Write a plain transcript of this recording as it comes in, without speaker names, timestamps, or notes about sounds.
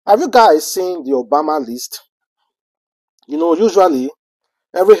Have you guys seen the Obama list? Usually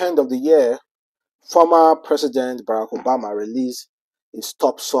every end of the year, former President Barack Obama released his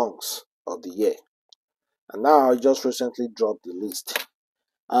top songs of the year. And now he just recently dropped the list.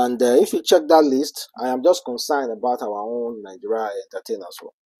 And if you check that list, I am just concerned about our own Nigeria entertainers,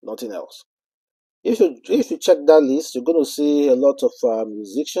 nothing else. If you check that list, you're going to see a lot of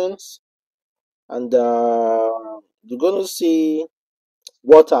musicians, and you're going to see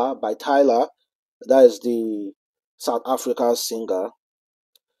Water by Tyler, that is the South Africa singer.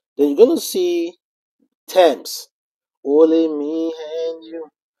 Then you're going to see Thames, Only Me and You,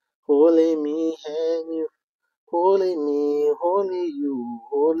 Only Me and You, Only Me, Only You,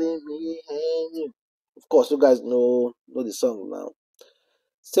 Only Me and You. Of course, you guys know the song now.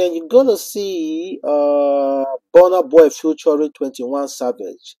 Then you're gonna see Burna Boy featuring 21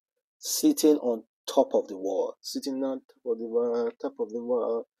 Savage sitting on top of the world. Sitting on top of the world, top of the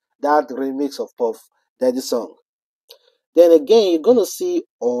world. That remix of Puff Daddy song. Then again, you're gonna see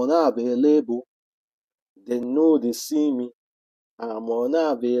Unavailable. They know they see me. I'm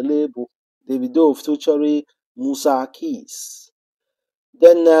unavailable. Davido featuring Musa Keys.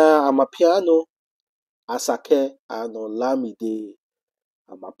 Then I'm a piano. Asake and Olamide.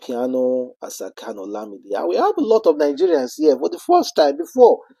 I'm a piano, Asake and Olamide. And we have a lot of Nigerians here for the first time.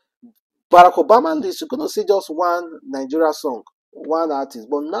 Before Barack Obama list, you're gonna see just one Nigeria song, one artist.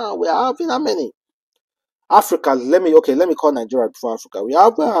 But now we are having how many? Africa. Let me call Nigeria before Africa. We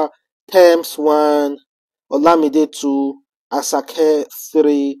have Thames 1, Olamide 2, Asake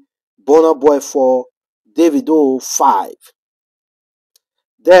 3, Burna Boy 4, Davido 5.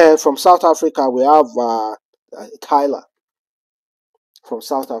 Then from South Africa we have Tyler from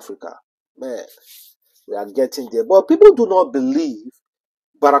South Africa. Man, we are getting there. But people do not believe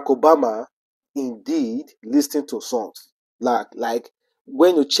Barack Obama indeed listening to songs. Like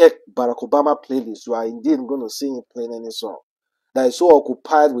when you check Barack Obama playlist, you are indeed going to see him playing any song. That is so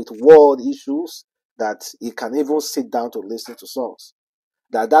occupied with world issues that he can even sit down to listen to songs.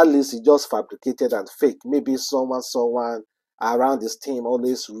 That list is just fabricated and fake. Maybe someone around this team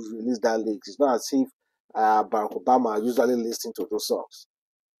always release that list. It's not as if Barack Obama usually listens to those songs.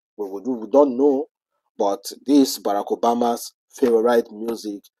 We don't know, but this Barack Obama's favorite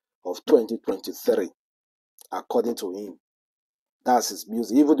music of 2023, according to him. That's his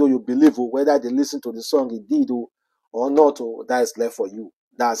music. Even though you believe whether they listen to the song he did or not, that is left for you.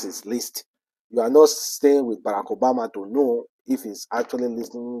 That's his list. You are not staying with Barack Obama to know if he's actually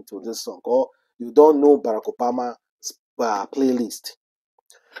listening to this song, or you don't know Barack Obama's playlist.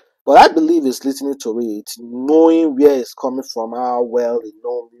 But I believe he's listening to it, knowing where it's coming from, how well he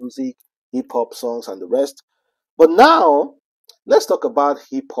knows music, hip-hop songs, and the rest. But now, let's talk about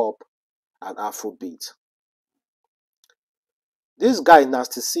hip-hop and Afrobeat. This guy,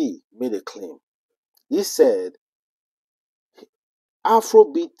 Nasty C, made a claim. He said,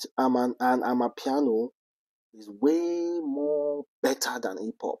 Afrobeat and Amapiano is way more better than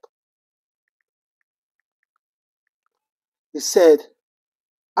hip-hop. He said,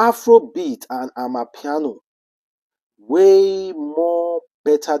 Afrobeat and Amapiano way more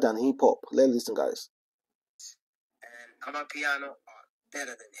better than hip-hop. Let's listen, guys. And Amapiano are better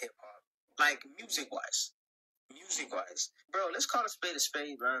than hip-hop. Like, music-wise. Bro, let's call a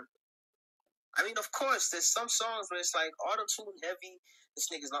spade, man. I mean, of course, there's some songs where it's like auto-tune heavy. This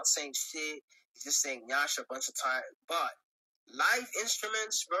nigga's not saying shit. He's just saying yash a bunch of times. But live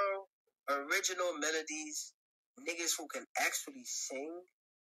instruments, bro, original melodies, niggas who can actually sing,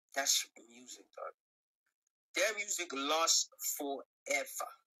 that's music, dog. Their music lasts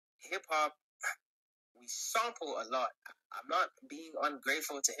forever. Hip-hop, we sample a lot. I'm not being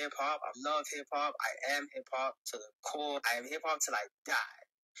ungrateful to hip-hop. I love hip-hop. I am hip-hop to the core. I am hip-hop till I die.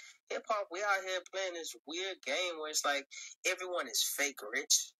 Hip-hop, we out here playing this weird game where it's like everyone is fake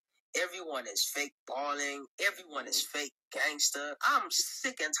rich. Everyone is fake balling. Everyone is fake gangster. I'm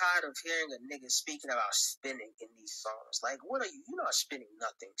sick and tired of hearing a nigga speaking about spinning in these songs. Like, what are you? You're not spinning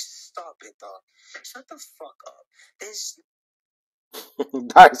nothing. Stop it, dog. Shut the fuck up. This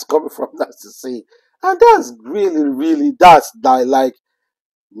That is coming from Nasty C. And that's really, like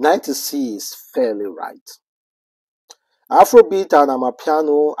 90C is fairly right. Afrobeat and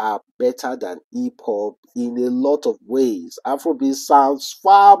Amapiano are better than hip-hop in a lot of ways. Afrobeat sounds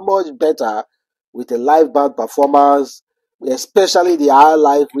far much better with a live band performance, especially the high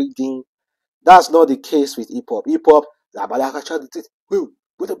live reading. That's not the case with hip-hop. Hip-hop,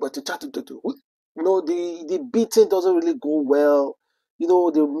 the beating doesn't really go well.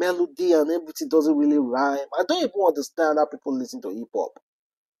 The melody and everything doesn't really rhyme. I don't even understand how people listen to hip-hop.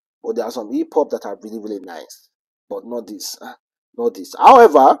 But there are some hip-hop that are really nice. But not this. not this.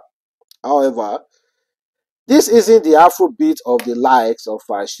 However, this isn't the Afrobeat of the likes of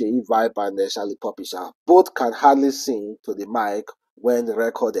Sheyi Vibe and Charlie Popisha. Both can hardly sing to the mic when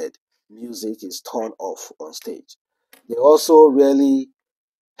recorded music is turned off on stage. They also really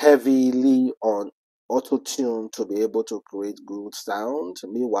heavily on auto-tune to be able to create good sound.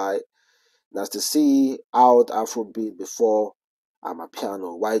 Meanwhile, that's to see out Afrobeat before I'm a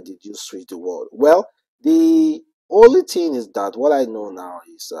piano. Why did you switch the word? Well, the only thing is that what I know now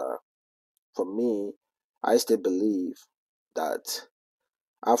is, for me, I still believe that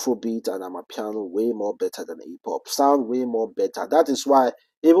Afrobeat and Amapiano way more better than hip hop. Sound way more better. That is why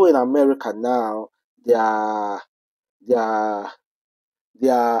even in America now, they are they are they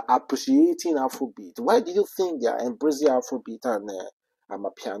are appreciating Afrobeat. Why do you think they are embracing Afrobeat and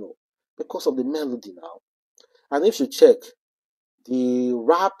Amapiano? Because of the melody now. And if you check the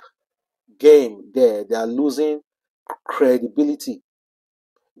rap game there, they are losing credibility.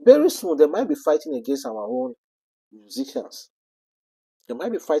 Very soon they might be fighting against our own musicians. They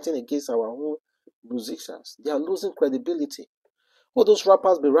might be fighting against our own musicians. They are losing credibility. All those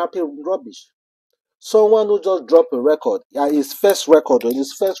rappers be rapping rubbish. Someone who just dropped a record, yeah, his first record, or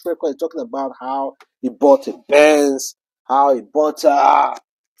his first record is talking about how he bought a Benz, how he bought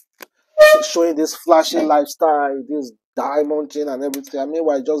showing this flashy lifestyle, this diamond chain and everything. I mean,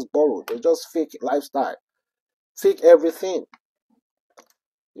 why just borrowed? They just fake lifestyle, fake everything.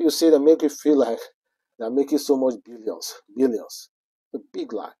 You see, they make you feel like they're making so much billions. A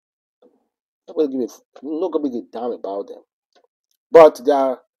big lie. Nobody give a damn about them. But they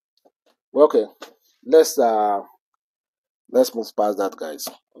are well, okay. Let's uh let's move past that, guys.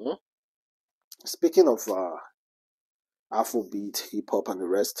 Speaking of Afrobeat, hip hop, and the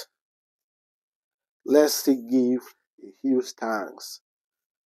rest, let's still give a huge thanks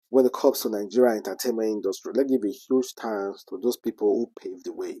when it comes to Nigeria entertainment industry. Let's give a huge thanks to those people who paved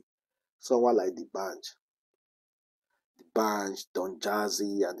the way. Someone like the Banj, Don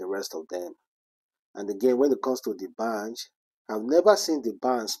Jazzy, and the rest of them. And again, when it comes to the Banj, I've never seen the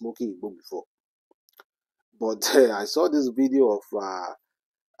Banj smoking Igbo before. But I saw this video of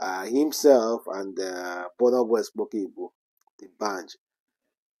himself and Burna Boy smoking Igbo, the Banj.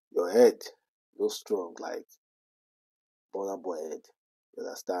 Your head no strong like Burna Boy head. You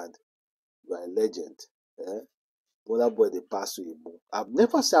understand? You are a legend. Eh? Burna Boy they pass to Igbo. I've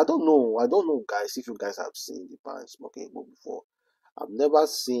never seen. I don't know, guys. If you guys have seen the band smoking Igbo before, I've never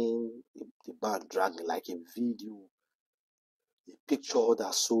seen the band dragging like a video, a picture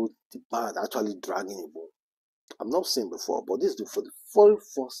that showed the band actually dragging Igbo. I've not seen before, but this is for the very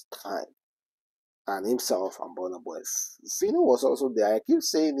first time. And himself and Burna Boy. Fino was also there. I keep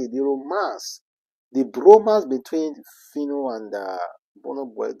saying it, the romance, the bromance between Fino and Burna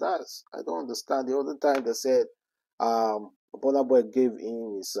Boy. That's I don't understand. The other time they said Burna Boy gave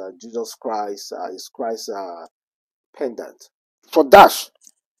him his Jesus Christ, his Christ pendant for Dash.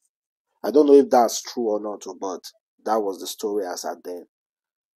 I don't know if that's true or not, but that was the story as at then.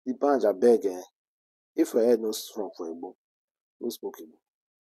 The band I beg, if your head no strong for Igbo, no smoke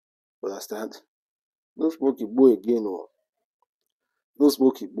Igbo. Understand? No smoke Igbo again, oh. No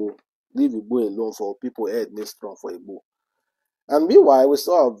smoke Igbo. Leave Igbo alone for people head make strong for Igbo. And meanwhile, we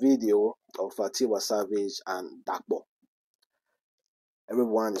saw a video of Tiwa Savage and Dakbo.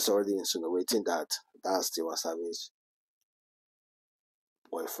 Everyone is already insinuating that that's Tiwa Savage's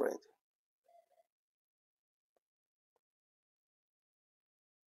boyfriend.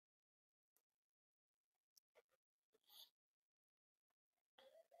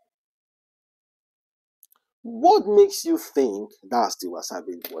 What makes you think that's Tiwa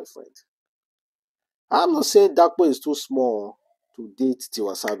Savage's boyfriend? I'm not saying Dakbo is too small to date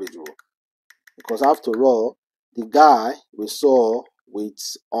Tiwa Savage, because after all, the guy we saw with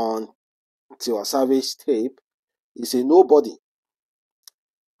on Tiwa Savage tape is a nobody.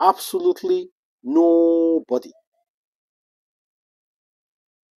 Absolutely nobody.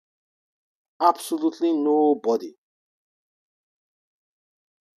 Absolutely nobody.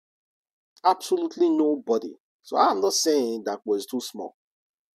 Absolutely nobody. So I'm not saying that was too small.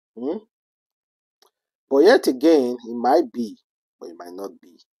 Hmm? But yet again, it might be, but it might not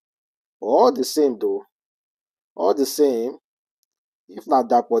be. But all the same though, all the same, if not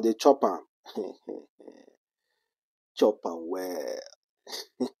that, but they chop am. Chop am well.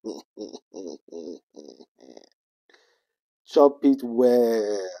 Chop it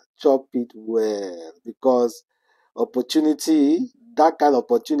well. Chop it well. Because opportunity, that kind of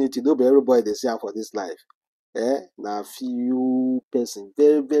opportunity, no be everybody they see am for this life. Na few person,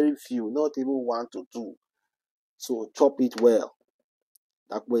 very very few, not even one to two. So chop it well.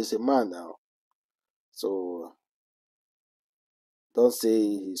 That boy is a man now. So Don't say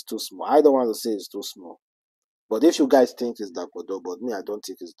he's too small. I don't want to say he's too small. But if you guys think it's Davido, but me, I don't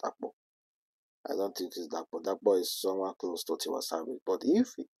think it's Davido. I don't think it's Davido. Davido is someone close to Tiwa Savage. But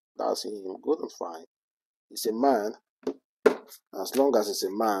if that's him, good and fine. He's a man. As long as he's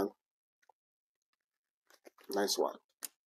a man, nice one.